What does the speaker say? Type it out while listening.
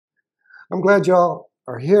I'm glad y'all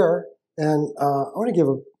are here, and I want to give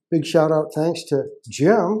a big shout out thanks to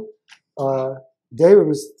Jim.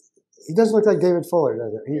 David he doesn't look like David Fuller,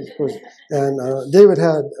 does it? David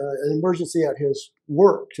had an emergency at his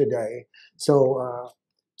work today. So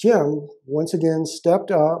Jim, once again, stepped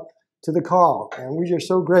up to the call, and we are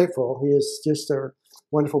so grateful. He is just a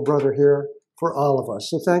wonderful brother here for all of us.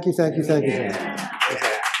 So thank you, Jim.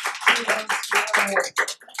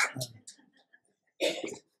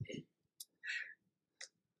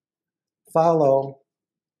 Follow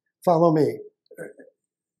me.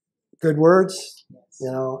 Good words,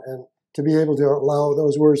 and to be able to allow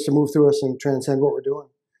those words to move through us and transcend what we're doing.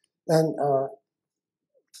 And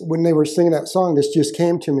when they were singing that song, this just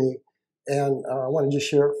came to me, and I want to just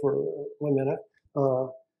share it for 1 minute.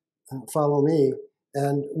 Follow me.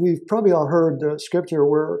 And we've probably all heard the scripture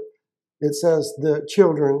where it says, the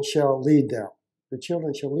children shall lead them. The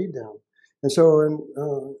children shall lead them. And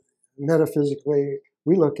so metaphysically,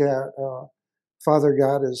 we look at Father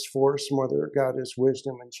God is force, Mother God is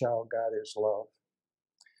wisdom, and Child God is love.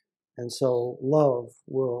 And so love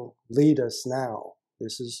will lead us now.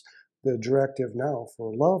 This is the directive now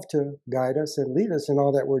for love to guide us and lead us in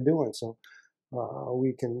all that we're doing. So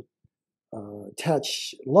we can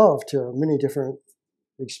attach love to many different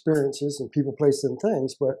experiences and people, places, and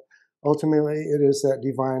things, but ultimately it is that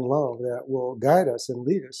divine love that will guide us and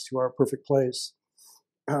lead us to our perfect place.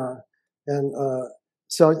 So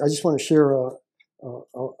I just want to share a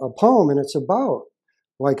poem, and it's about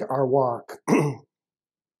like our walk.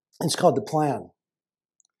 It's called The Plan.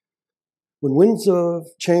 When winds of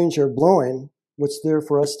change are blowing, what's there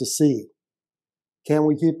for us to see? Can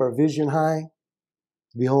we keep our vision high?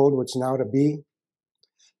 Behold what's now to be.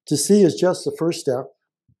 To see is just the first step.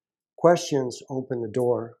 Questions open the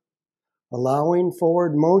door. Allowing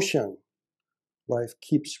forward motion, life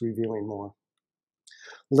keeps revealing more.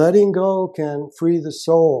 Letting go can free the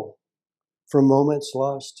soul from moments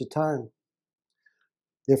lost to time.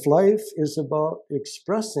 If life is about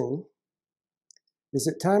expressing, is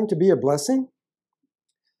it time to be a blessing?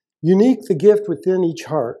 Unique the gift within each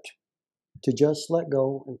heart to just let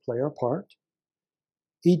go and play our part.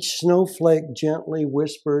 Each snowflake gently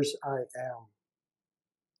whispers, I am.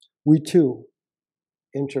 We too,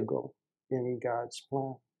 integral in God's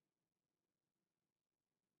plan.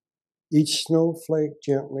 Each snowflake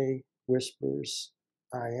gently whispers,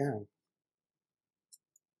 I am.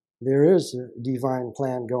 There is a divine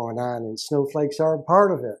plan going on, and snowflakes are a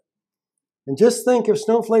part of it. And just think if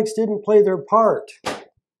snowflakes didn't play their part.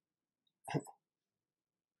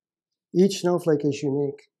 Each snowflake is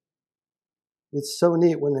unique. It's so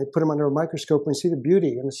neat when they put them under a microscope and see the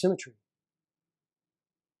beauty and the symmetry.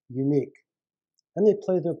 Unique. And they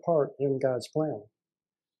play their part in God's plan.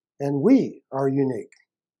 And we are unique.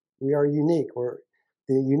 We are unique. We're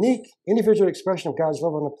the unique individual expression of God's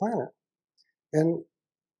love on the planet. And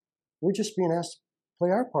we're just being asked to play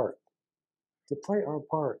our part. To play our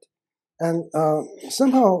part. And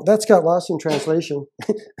somehow that's got lost in translation.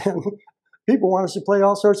 And people want us to play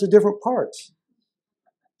all sorts of different parts.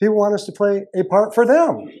 People want us to play a part for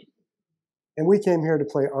them. And we came here to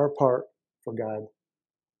play our part for God.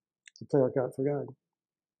 To play our part for God.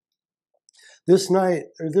 This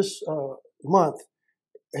month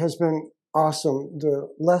has been awesome. The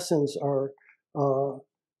lessons are,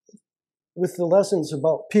 with the lessons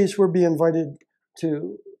about peace, we're being invited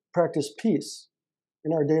to practice peace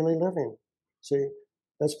in our daily living. See,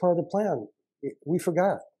 that's part of the plan. We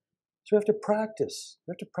forgot. So we have to practice.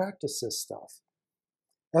 We have to practice this stuff.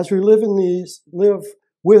 As we live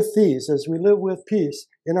with peace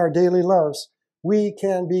in our daily lives, we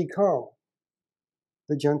can become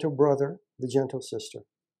the gentle brother, the gentle sister.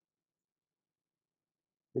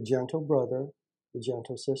 The gentle brother, the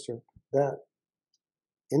gentle sister. That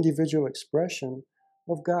individual expression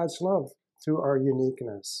of God's love through our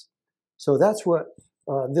uniqueness. So that's what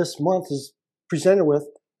this month is presented with.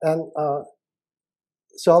 And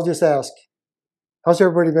so I'll just ask, how's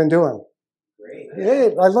everybody been doing? Great.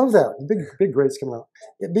 Hey, I love that. Big grades coming out.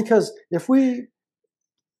 Because if we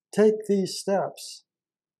take these steps,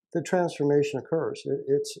 the transformation occurs.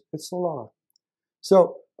 It's the law.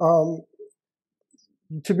 So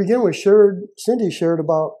to begin with, Cindy shared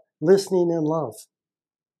about listening in love.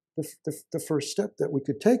 The first step that we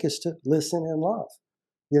could take is to listen in love.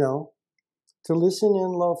 To listen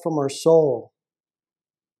in love from our soul.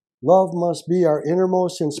 Love must be our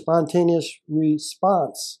innermost and spontaneous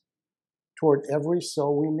response toward every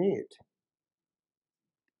soul we meet.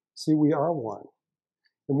 See, we are one.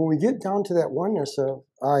 And when we get down to that oneness of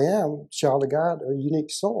I am, child of God, a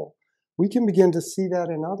unique soul, we can begin to see that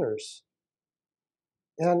in others.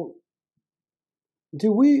 And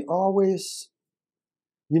do we always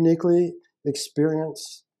uniquely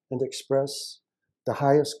experience and express the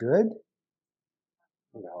highest good?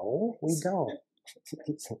 No, we don't.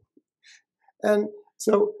 And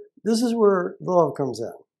so this is where love comes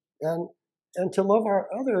in. And to love our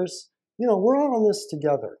others, we're all in this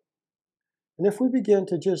together. And if we begin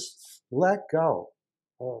to just let go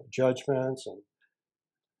of judgments and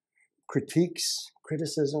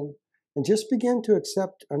criticism, and just begin to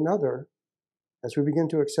accept another as we begin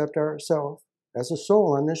to accept ourselves as a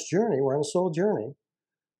soul on this journey. We're on a soul journey,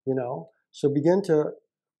 So begin to,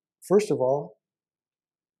 first of all,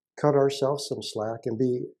 cut ourselves some slack and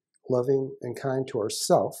be loving and kind to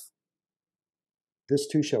ourselves. This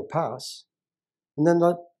too shall pass. And then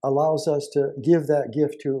that allows us to give that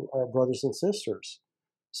gift to our brothers and sisters.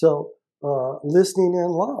 So listening in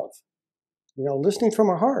love, listening from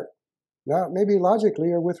our heart, not maybe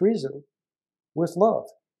logically or with reason, with love,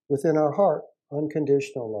 within our heart,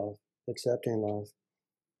 unconditional love, accepting love.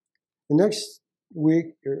 The next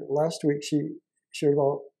week, or last week, she shared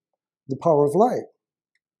about the power of light.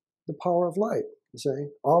 The power of light. You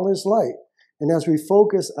say, all is light. And as we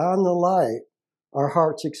focus on the light, our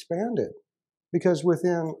heart's expanded. Because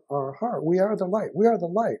within our heart, we are the light. We are the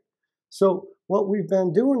light. So what we've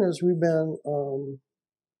been doing is we've been,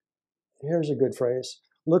 here's a good phrase,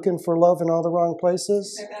 looking for love in all the wrong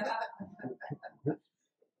places.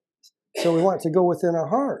 So we want to go within our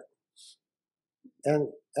heart and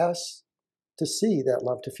ask to see that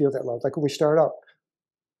love, to feel that love. Like when we start out,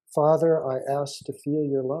 Father, I ask to feel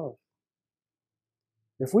your love.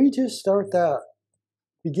 If we just start that,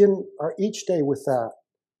 begin our each day with that,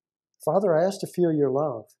 Father, I ask to feel your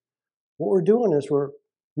love. What we're doing is we're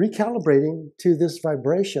recalibrating to this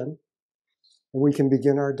vibration, and we can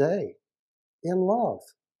begin our day in love.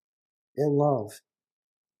 In love.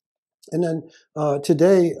 And then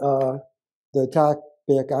today, the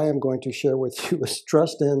topic I am going to share with you is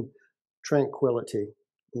trust and tranquility.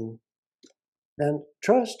 And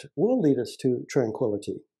trust will lead us to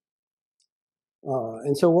tranquility.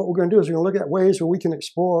 And so what we're going to do is we're going to look at ways where we can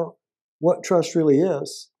explore what trust really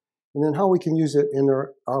is, and then how we can use it in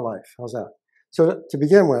our life. How's that? So to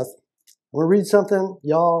begin with, I'm going to read something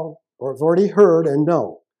y'all have already heard and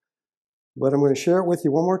know. But I'm going to share it with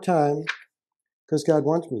you one more time because God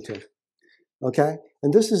wants me to. Okay?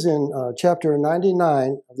 And this is in chapter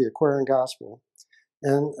 99 of the Aquarian Gospel.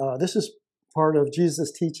 And this is part of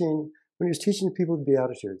Jesus' teaching when he was teaching people the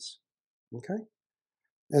Beatitudes. Okay?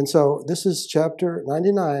 And so this is chapter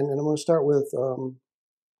 99, and I'm going to start with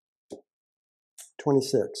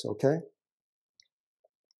 26, okay?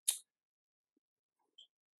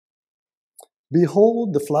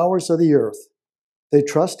 Behold the flowers of the earth. They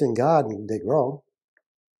trust in God and they grow.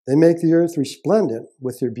 They make the earth resplendent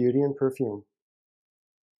with their beauty and perfume.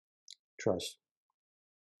 Trust.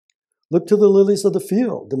 Look to the lilies of the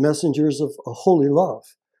field, the messengers of a holy love.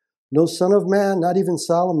 No son of man, not even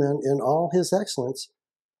Solomon, in all his excellence,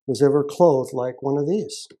 was ever clothed like one of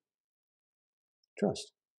these.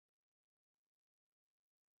 Trust.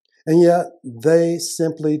 And yet, they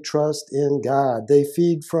simply trust in God. They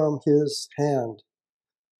feed from his hand.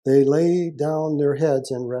 They lay down their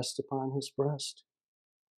heads and rest upon his breast.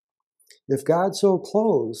 If God so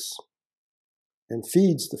clothes and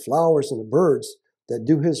feeds the flowers and the birds that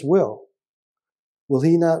do his will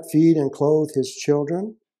he not feed and clothe his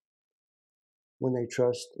children when they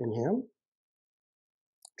trust in him?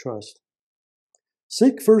 Trust.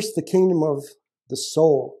 Seek first the kingdom of the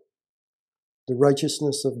soul, the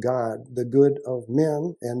righteousness of God, the good of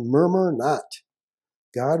men, and murmur not.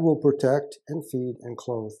 God will protect and feed and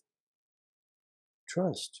clothe.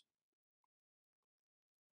 Trust.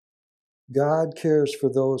 God cares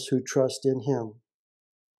for those who trust in him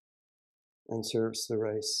and serves the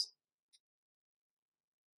race.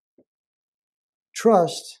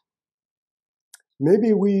 Trust.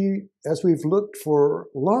 Maybe as we've looked for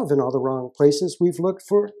love in all the wrong places, we've looked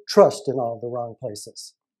for trust in all the wrong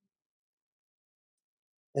places.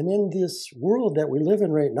 And in this world that we live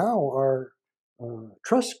in right now, our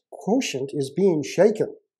trust quotient is being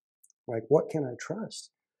shaken. Like, what can I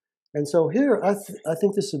trust? And so here, I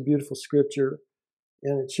think this is a beautiful scripture,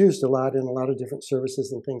 and it's used a lot in a lot of different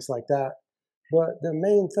services and things like that. But the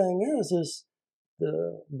main thing is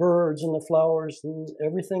the birds and the flowers and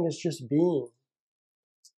everything is just being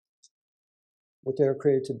what they were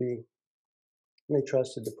created to be. And they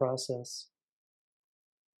trusted the process.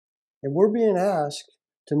 And we're being asked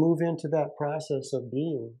to move into that process of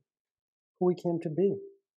being who we came to be.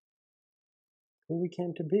 Who we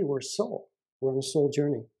came to be. We're soul. We're on a soul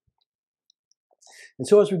journey. And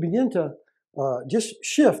so as we begin to just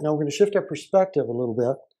shift, now we're going to shift our perspective a little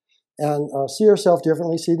bit and see ourselves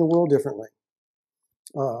differently, see the world differently.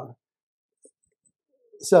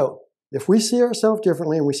 So if we see ourselves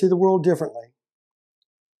differently and we see the world differently,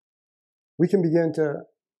 we can begin to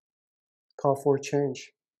call for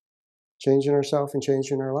change in ourselves and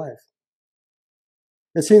change in our life.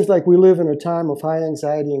 It seems like we live in a time of high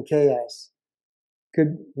anxiety and chaos.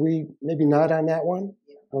 Could we maybe nod on that one?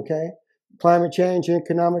 Okay. Climate change,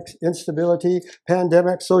 economic instability,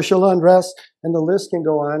 pandemic, social unrest, and the list can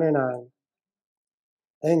go on and on.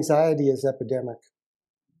 Anxiety is epidemic.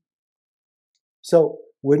 So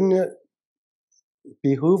wouldn't it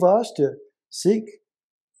behoove us to seek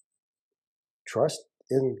trust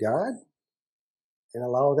in God and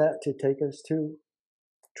allow that to take us to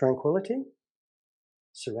tranquility,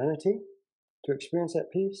 serenity, to experience that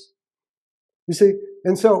peace? You see,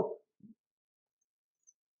 and so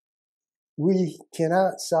we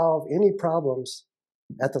cannot solve any problems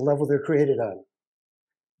at the level they're created on.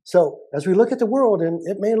 So as we look at the world, and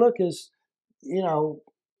it may look as,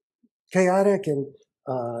 chaotic and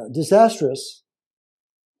disastrous,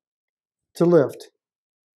 to lift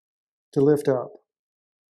up,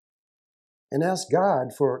 and ask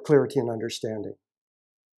God for clarity and understanding.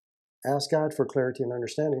 Ask God for clarity and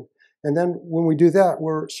understanding. And then when we do that,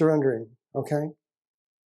 we're surrendering, okay?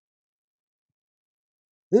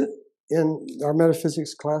 In our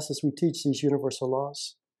metaphysics classes, we teach these universal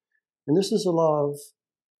laws. And this is a law of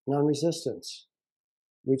non-resistance,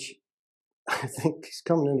 which I think is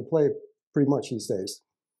coming into play pretty much these days.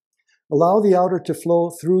 Allow the outer to flow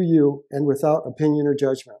through you and without opinion or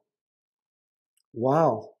judgment.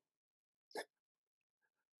 Wow.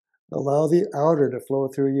 Allow the outer to flow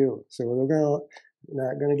through you. So we're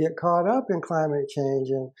not going to get caught up in climate change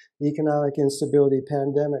and economic instability,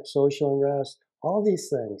 pandemic, social unrest, all these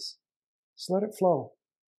things. Just let it flow.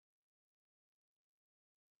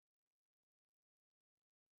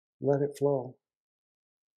 Let it flow.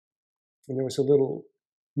 And there was a little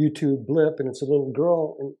YouTube blip, and it's a little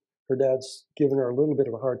girl, and her dad's giving her a little bit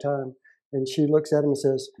of a hard time. And she looks at him and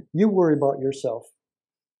says, "You worry about yourself."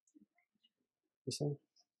 You see?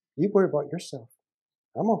 You worry about yourself.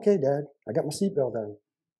 I'm okay, Dad. I got my seatbelt on.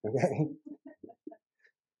 Okay?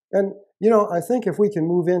 And, I think if we can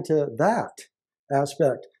move into that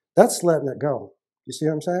aspect, that's letting it go. You see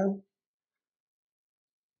what I'm saying?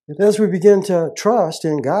 And as we begin to trust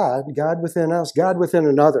in God, God within us, God within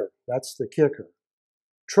another, that's the kicker.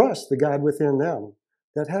 Trust the God within them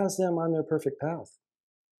that has them on their perfect path.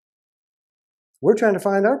 We're trying to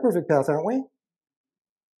find our perfect path, aren't we?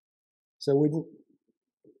 So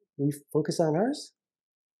we focus on ours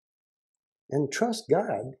and trust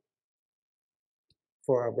God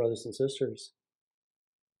for our brothers and sisters.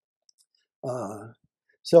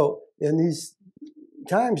 So in these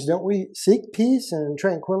times, don't we seek peace and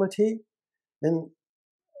tranquility? And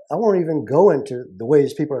I won't even go into the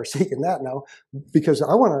ways people are seeking that now, because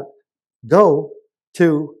I want to go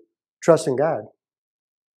to trusting God.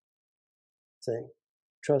 See?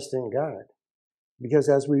 Trusting God. Because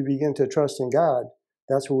as we begin to trust in God,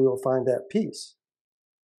 that's where we will find that peace.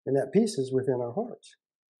 And that peace is within our hearts.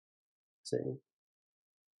 See?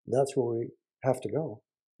 That's where we have to go,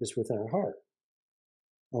 is within our heart.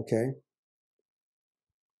 Okay?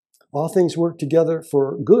 All things work together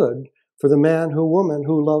for good for the man or woman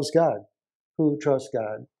who loves God, who trusts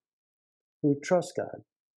God,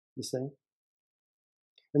 you see?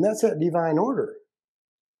 And that's that divine order.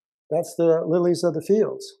 That's the lilies of the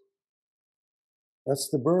fields. That's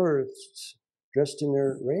the birds dressed in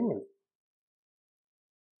their raiment.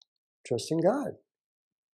 Trusting God.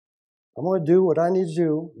 I'm going to do what I need to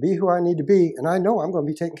do, be who I need to be, and I know I'm going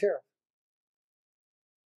to be taken care of.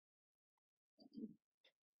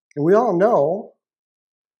 And we all know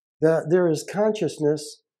that there is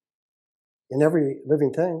consciousness in every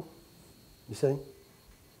living thing, you see?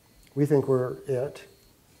 We think we're it.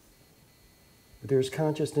 But there's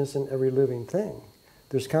consciousness in every living thing.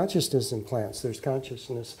 There's consciousness in plants. There's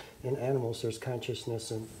consciousness in animals. There's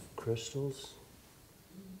consciousness in crystals.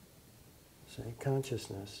 See,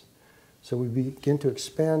 consciousness. So we begin to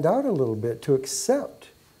expand out a little bit to accept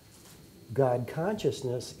God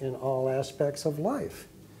consciousness in all aspects of life.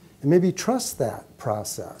 And maybe trust that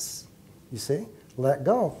process. You see? Let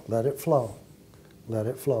go. Let it flow. Let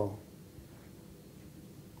it flow.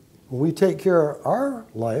 When we take care of our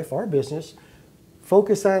life, our business,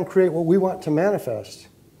 focus on create what we want to manifest,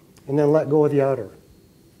 and then let go of the outer.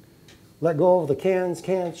 Let go of the can't,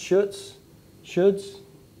 shoulds,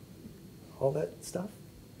 all that stuff,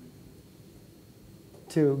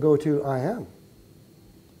 to go to I am.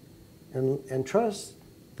 And trust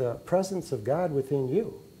the presence of God within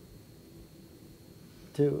you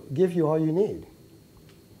to give you all you need.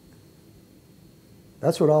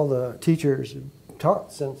 That's what all the teachers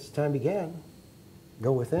taught since time began.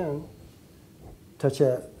 Go within, touch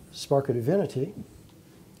that spark of divinity,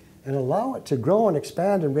 and allow it to grow and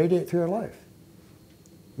expand and radiate through your life.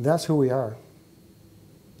 That's who we are.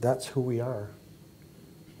 That's who we are.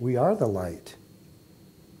 We are the light.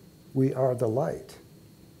 We are the light.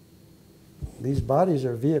 These bodies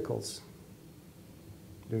are vehicles.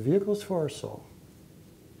 They're vehicles for our soul.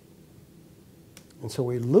 And so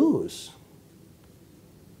we lose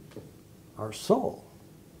our soul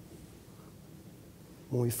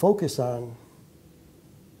when we focus on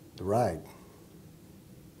the ride,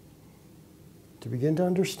 to begin to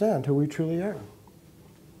understand who we truly are.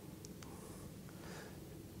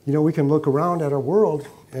 You know, we can look around at our world,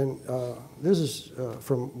 and this is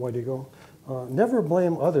from Whitey. Never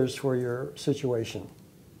blame others for your situation.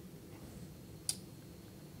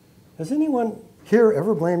 Has anyone here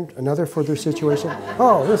ever blamed another for their situation?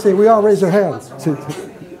 Oh, let's see, we all raise our hands.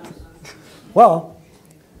 Well,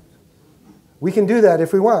 we can do that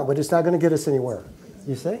if we want, but it's not going to get us anywhere.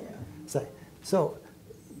 You see? So,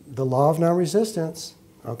 the law of non-resistance,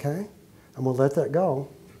 okay? I'm going to let that go.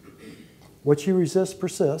 What you resist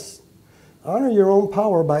persists. Honor your own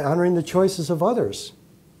power by honoring the choices of others.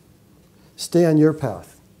 Stay on your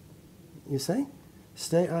path. You see?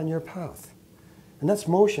 Stay on your path. And that's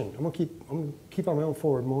motion. I'm going to keep on my own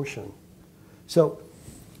forward motion. So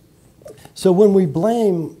when we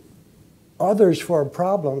blame others for our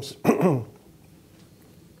problems,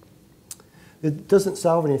 it doesn't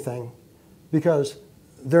solve anything because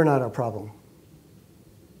they're not our problem.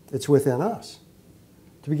 It's within us.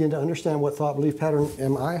 To begin to understand what thought, belief pattern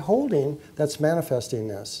am I holding that's manifesting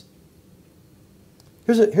this.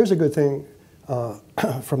 Here's a good thing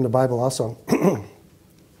from the Bible also.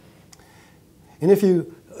 And if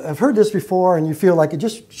you have heard this before and you feel like it,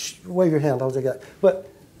 just wave your hand. I'll take that.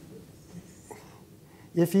 But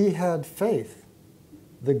if ye had faith,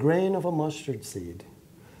 the grain of a mustard seed,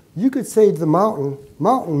 you could say to the mountain,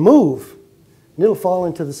 mountain, move, and it'll fall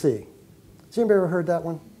into the sea. Has anybody ever heard that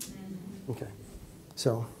one? Okay.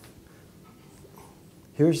 So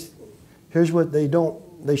here's what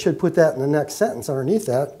they should put that in the next sentence underneath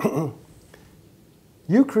that.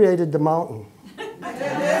 You created the mountain.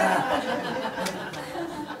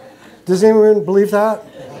 Does anyone believe that?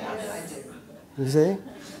 You see?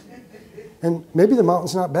 And maybe the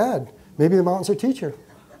mountain's not bad. Maybe the mountain's our teacher.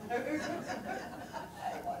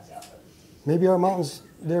 Maybe our mountain's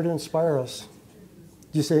there to inspire us.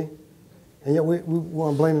 Do you see? And yet we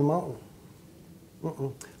want to blame the mountain.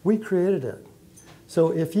 We created it.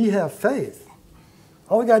 So if ye have faith,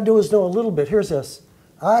 all we got to do is know a little bit. Here's this.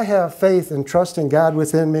 I have faith and trust in God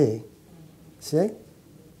within me. See?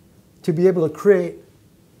 To be able to create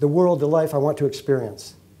the world, the life I want to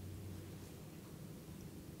experience.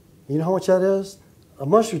 You know how much that is? A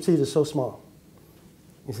mustard seed is so small.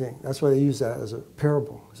 You see? That's why they use that as a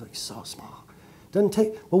parable. It's like so small. Doesn't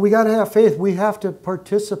take, well, we got to have faith. We have to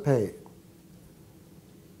participate.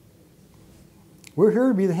 We're here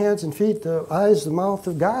to be the hands and feet, the eyes, the mouth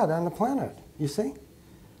of God on the planet, you see?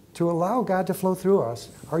 To allow God to flow through us,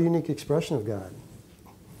 our unique expression of God.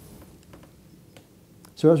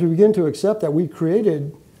 So as we begin to accept that we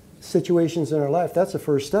created situations in our life, that's the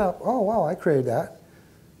first step. Oh, wow, I created that.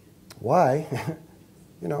 Why?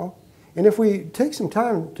 You know? And if we take some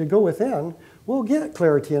time to go within, we'll get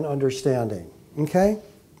clarity and understanding, okay?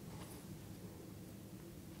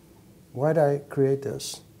 Why did I create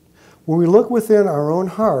this? When we look within our own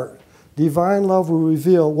heart, divine love will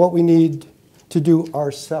reveal what we need to do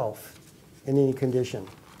ourself in any condition.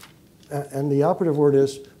 And the operative word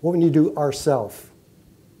is what we need to do ourself.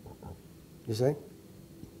 You see?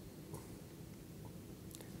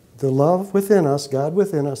 The love within us, God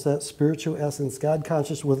within us, that spiritual essence, God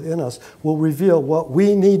conscious within us, will reveal what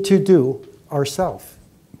we need to do ourself.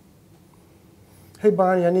 Hey,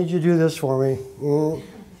 Bonnie, I need you to do this for me.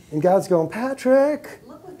 And God's going, Patrick,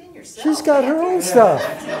 she's got her own stuff.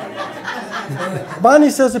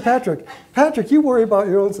 Bonnie says to Patrick, Patrick, you worry about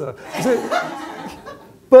your own stuff.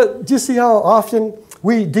 But do you see how often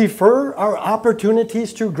we defer our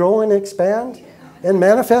opportunities to grow and expand and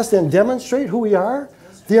manifest and demonstrate who we are?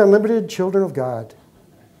 The unlimited children of God.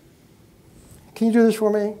 Can you do this for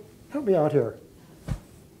me? Help me out here.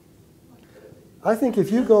 I think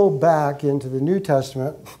if you go back into the New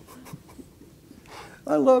Testament,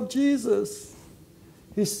 I love Jesus.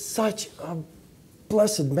 He's such a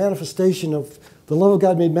blessed manifestation of the love of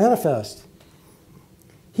God made manifest.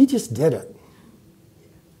 He just did it.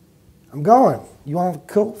 I'm going. You want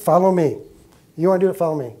to go? Follow me. You want to do it?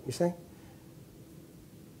 Follow me. You see?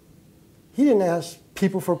 He didn't ask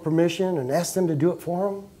people for permission and ask them to do it for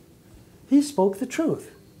him. He spoke the truth.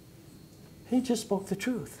 He just spoke the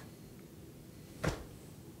truth.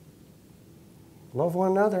 Love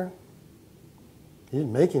one another. He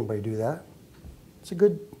didn't make anybody do that. It's a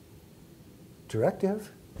good directive.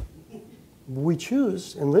 We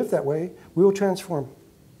choose and live that way, we will transform.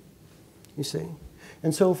 You see?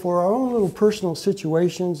 And so for our own little personal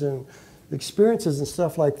situations and experiences and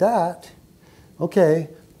stuff like that, okay,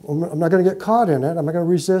 I'm not going to get caught in it. I'm not going to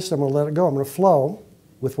resist. I'm going to let it go. I'm going to flow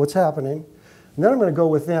with what's happening. And then I'm going to go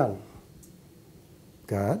within.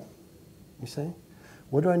 God, you see?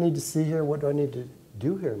 What do I need to see here? What do I need to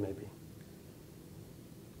do here maybe?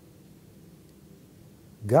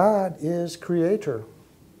 God is creator.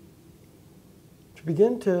 To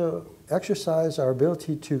begin to exercise our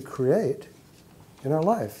ability to create in our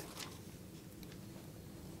life.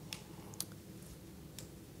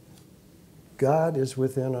 God is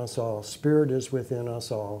within us all. Spirit is within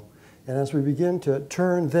us all. And as we begin to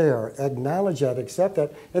turn there, acknowledge that, accept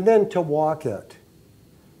that, and then to walk it.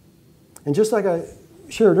 And just like I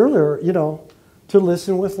shared earlier, you know, to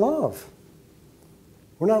listen with love.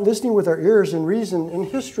 We're not listening with our ears and reason and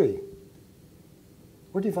history.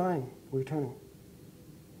 We're divine. We're eternal.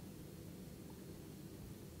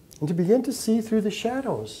 And to begin to see through the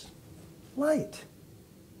shadows, light.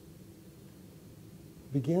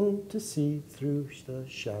 Begin to see through the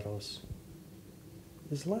shadows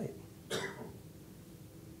is light.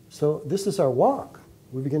 So this is our walk.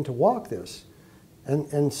 We begin to walk this.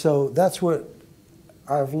 And so that's what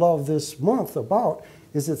I've loved this month about,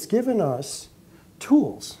 is it's given us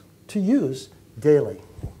tools to use daily.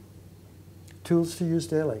 Tools to use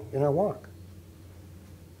daily in our walk.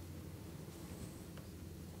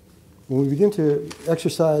 When we begin to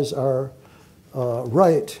exercise our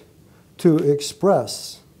right to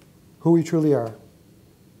express who we truly are,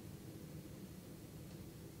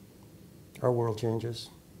 our world changes.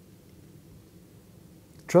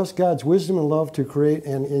 Trust God's wisdom and love to create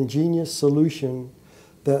an ingenious solution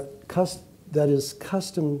that is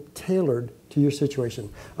custom tailored to your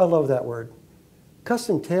situation. I love that word.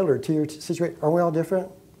 Custom tailored to your situation. Are we all different?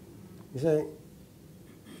 You say,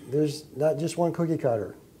 there's not just one cookie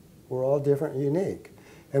cutter. We're all different and unique.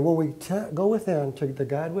 And when we go within, to the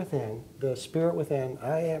God within, the Spirit within,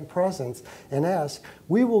 I am presence, and ask,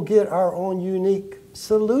 we will get our own unique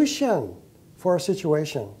solution for our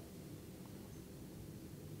situation.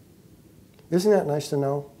 Isn't that nice to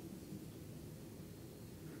know?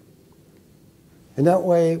 And that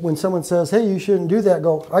way, when someone says, hey, you shouldn't do that,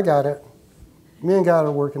 go, I got it. Me and God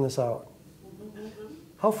are working this out.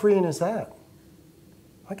 How freeing is that?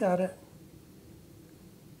 I got it.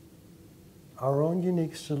 Our own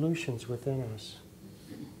unique solutions within us.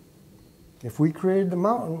 If we created the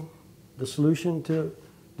mountain, the solution to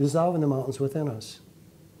dissolving the mountains within us.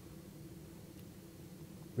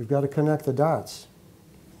 We've got to connect the dots.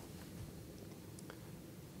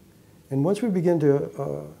 And once we begin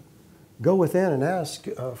to go within and ask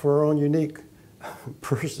for our own unique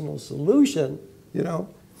personal solution, you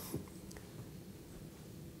know,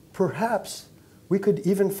 perhaps we could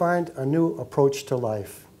even find a new approach to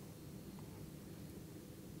life.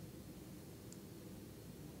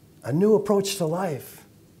 A new approach to life.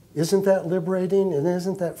 Isn't that liberating and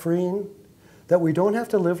isn't that freeing? That we don't have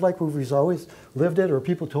to live like we've always lived it, or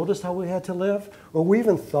people told us how we had to live, or we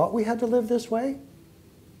even thought we had to live this way?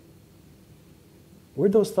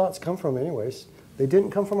 Where'd those thoughts come from anyways? They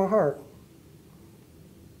didn't come from our heart.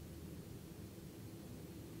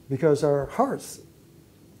 Because our heart's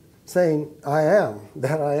saying, I am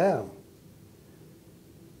that I am.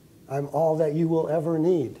 I'm all that you will ever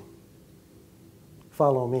need.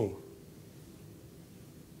 Follow me.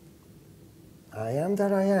 I am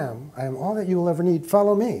that I am. I am all that you will ever need.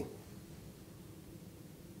 Follow me.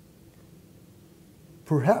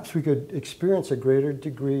 Perhaps we could experience a greater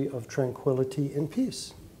degree of tranquility and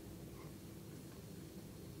peace.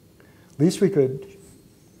 At least we could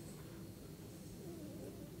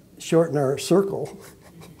shorten our circle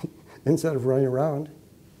instead of running around.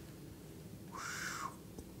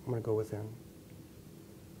 I'm going to go within.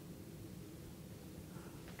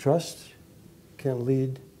 Trust can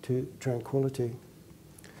lead to tranquility.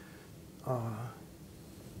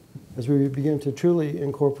 As we begin to truly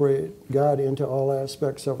incorporate God into all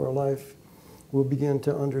aspects of our life, we'll begin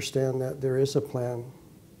to understand that there is a plan.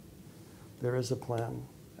 There is a plan,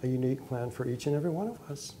 a unique plan for each and every one of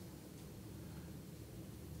us.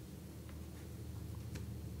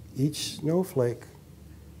 Each snowflake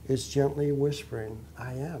is gently whispering,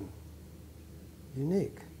 I am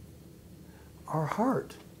unique. Our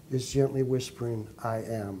heart is gently whispering, I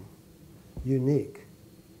am unique.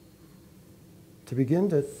 to begin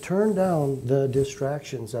to turn down the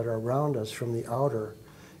distractions that are around us from the outer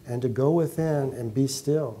and to go within and be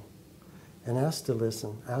still and ask to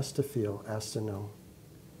listen, ask to feel, ask to know.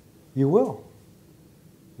 You will.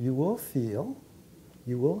 You will feel,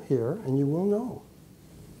 you will hear, and you will know.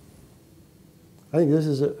 I think this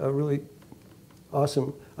is a really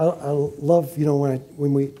awesome. I love, you know,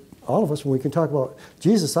 when we all of us, when we can talk about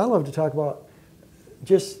Jesus, I love to talk about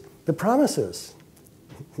just the promises.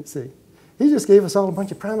 See, he just gave us all a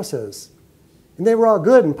bunch of promises, and they were all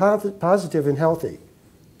good and positive and healthy.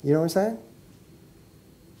 You know what I'm saying?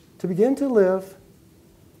 To begin to live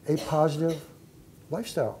a positive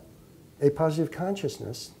lifestyle, a positive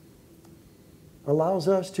consciousness, allows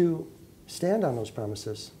us to stand on those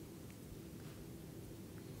promises.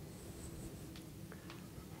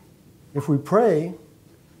 If we pray,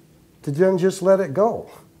 to then just let it go.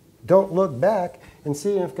 Don't look back and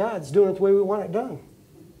see if God's doing it the way we want it done.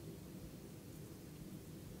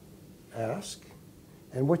 Ask,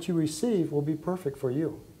 and what you receive will be perfect for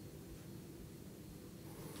you.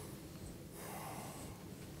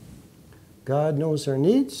 God knows our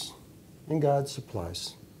needs, and God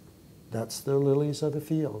supplies. That's the lilies of the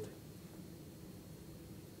field.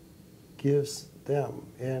 Gives them.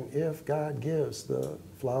 And if God gives the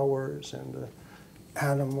flowers and the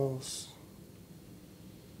animals,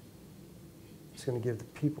 he's going to give the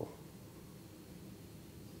people.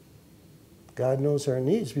 God knows our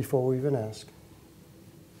needs before we even ask.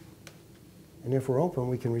 And if we're open,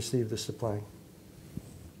 we can receive the supply.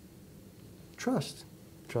 Trust.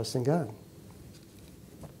 Trust in God.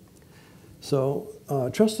 So,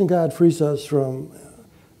 trusting God frees us from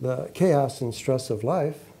the chaos and stress of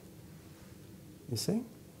life. You see?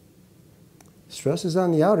 Stress is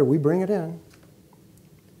on the outer. We bring it in.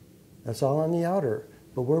 That's all on the outer.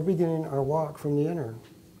 But we're beginning our walk from the inner.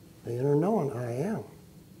 The inner knowing, I am.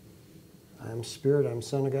 I am spirit. I'm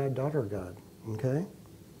son of God, daughter of God. Okay?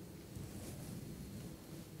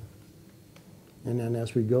 And then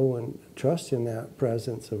as we go and trust in that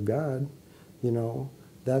presence of God, you know,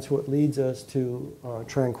 that's what leads us to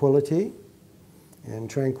tranquility. And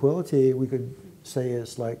tranquility, we could say,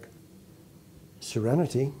 is like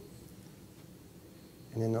serenity.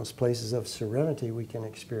 And in those places of serenity, we can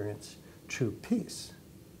experience true peace.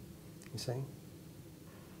 You see?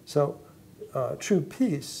 So, true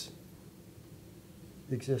peace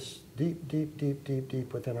exists deep, deep, deep, deep,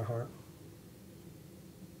 deep within our heart.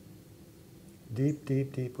 Deep,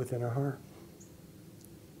 deep, deep within our heart.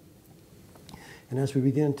 And as we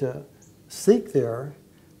begin to seek there,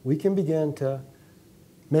 we can begin to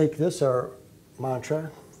make this our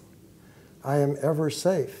mantra. I am ever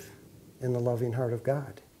safe in the loving heart of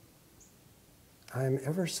God. I am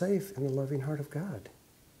ever safe in the loving heart of God.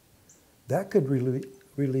 That could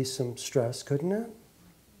release some stress, couldn't it?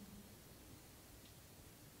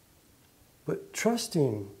 But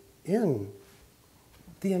trusting in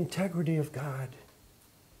the integrity of God,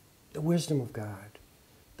 the wisdom of God,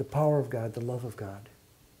 the power of God, the love of God.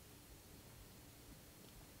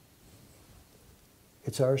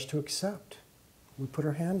 It's ours to accept. We put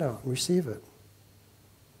our hand out and receive it.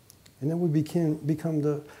 And then we become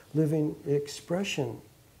the living expression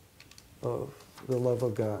of the love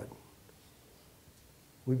of God.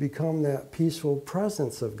 We become that peaceful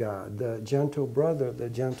presence of God, the gentle brother, the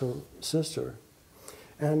gentle sister.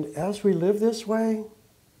 And as we live this way,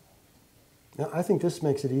 now I think this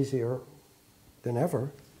makes it easier than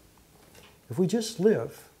ever. If we just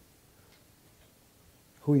live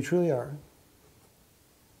who we truly are,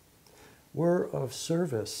 we're of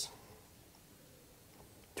service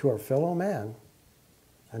to our fellow man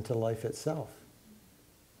and to life itself.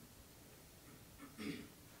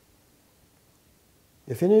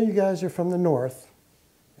 If any of you guys are from the north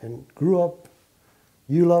and grew up,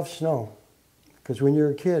 you love snow. Because when you're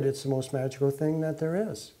a kid, it's the most magical thing that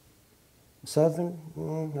there is. Southern, I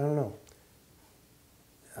don't know.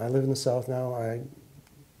 I live in the south now. I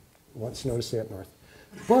want snow to stay up north.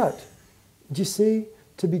 But, do you see,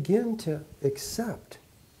 to begin to accept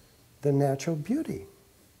the natural beauty.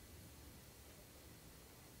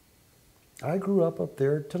 I grew up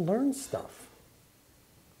there to learn stuff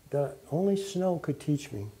that only snow could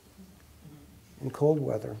teach me in cold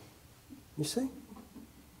weather. You see?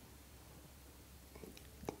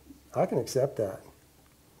 I can accept that.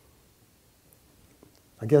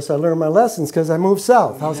 I guess I learned my lessons because I moved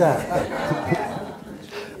south. How's that?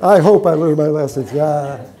 I hope I learned my lessons.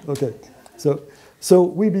 Yeah. Okay. So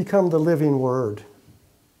we become the living word.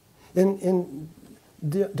 And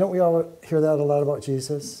don't we all hear that a lot about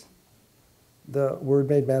Jesus? The Word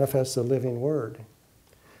made manifest, the living Word.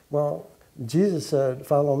 Well, Jesus said,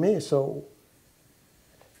 follow me. So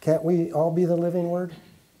Can't we all be the living Word?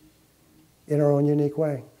 In our own unique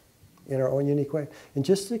way. In our own unique way. And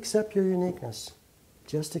just accept your uniqueness.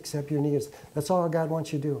 Just accept your uniqueness. That's all God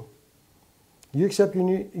wants you to do. You accept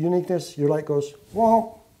your uniqueness, your light goes,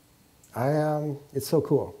 well, I am. It's so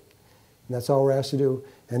cool. And that's all we're asked to do.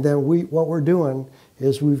 And then what we're doing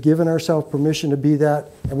is we've given ourselves permission to be that,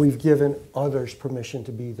 and we've given others permission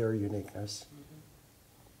to be their uniqueness.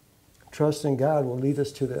 Trust in God will lead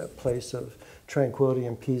us to that place of tranquility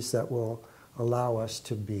and peace that will allow us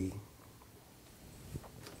to be.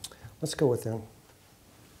 Let's go within.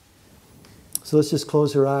 So let's just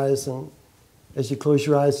close our eyes, and as you close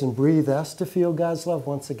your eyes and breathe, ask to feel God's love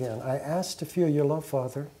once again. I ask to feel your love,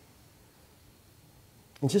 Father.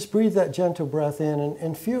 And just breathe that gentle breath in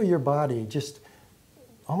and feel your body just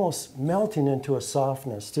almost melting into a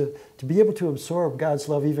softness to be able to absorb God's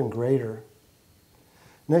love even greater.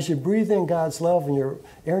 And as you breathe in God's love and your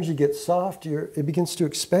energy gets soft, it begins to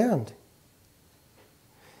expand.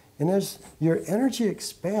 And as your energy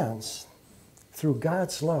expands through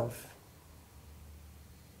God's love,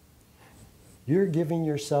 you're giving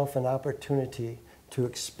yourself an opportunity to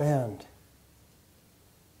expand,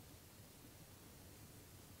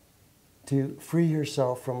 to free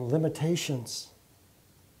yourself from limitations,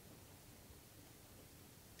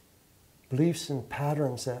 beliefs and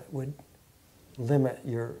patterns that would limit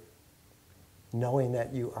your knowing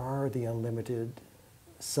that you are the unlimited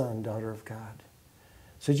son, daughter of God.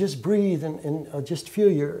 So just breathe and just feel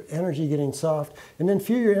your energy getting soft, and then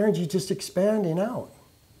feel your energy just expanding out.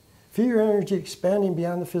 Feel your energy expanding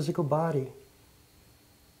beyond the physical body,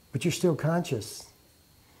 but you're still conscious.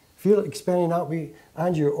 Feel it expanding out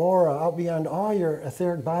beyond your aura, out beyond all your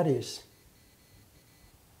etheric bodies.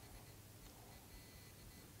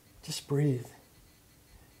 Just breathe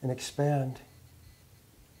and expand.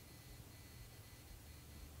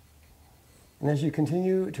 And as you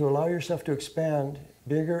continue to allow yourself to expand,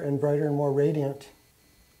 bigger and brighter and more radiant,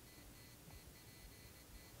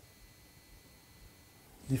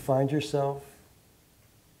 you find yourself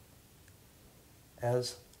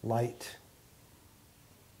as light.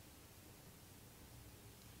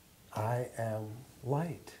 I am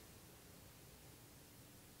light.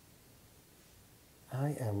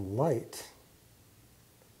 I am light.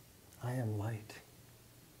 I am light.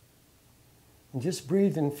 And just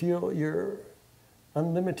breathe and feel your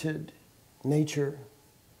unlimited nature,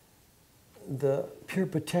 the pure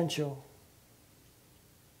potential.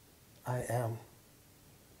 I am.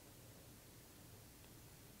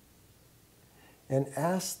 And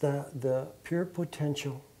ask that the pure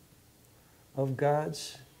potential of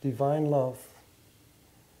God's divine love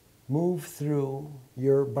move through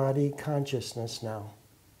your body consciousness now.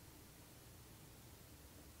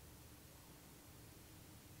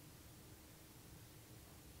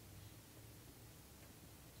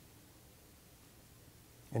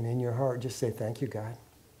 And in your heart, just say, thank you, God.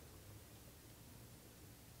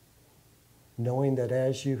 Knowing that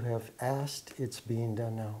as you have asked, it's being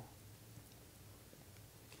done now.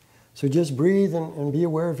 So just breathe and be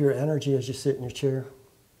aware of your energy as you sit in your chair.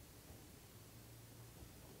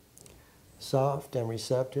 Soft and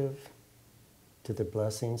receptive to the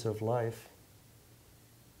blessings of life.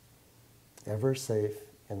 Ever safe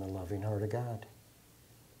in the loving heart of God.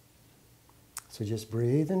 So just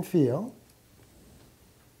breathe and feel.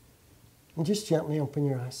 And just gently open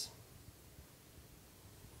your eyes.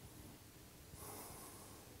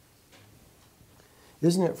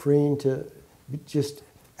 Isn't it freeing to just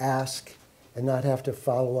ask and not have to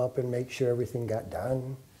follow up and make sure everything got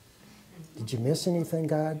done? Did you miss anything,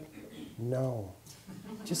 God? No.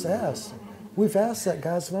 Just ask. We've asked that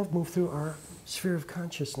God's love move through our sphere of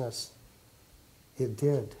consciousness. It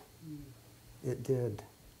did. It did.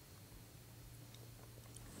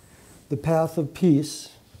 The path of peace,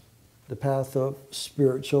 the path of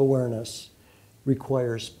spiritual awareness,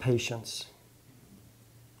 requires patience.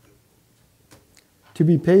 To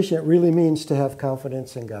be patient really means to have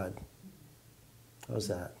confidence in God. How's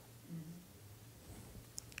that?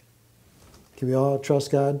 Can we all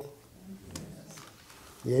trust God?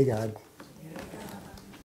 Yay, God.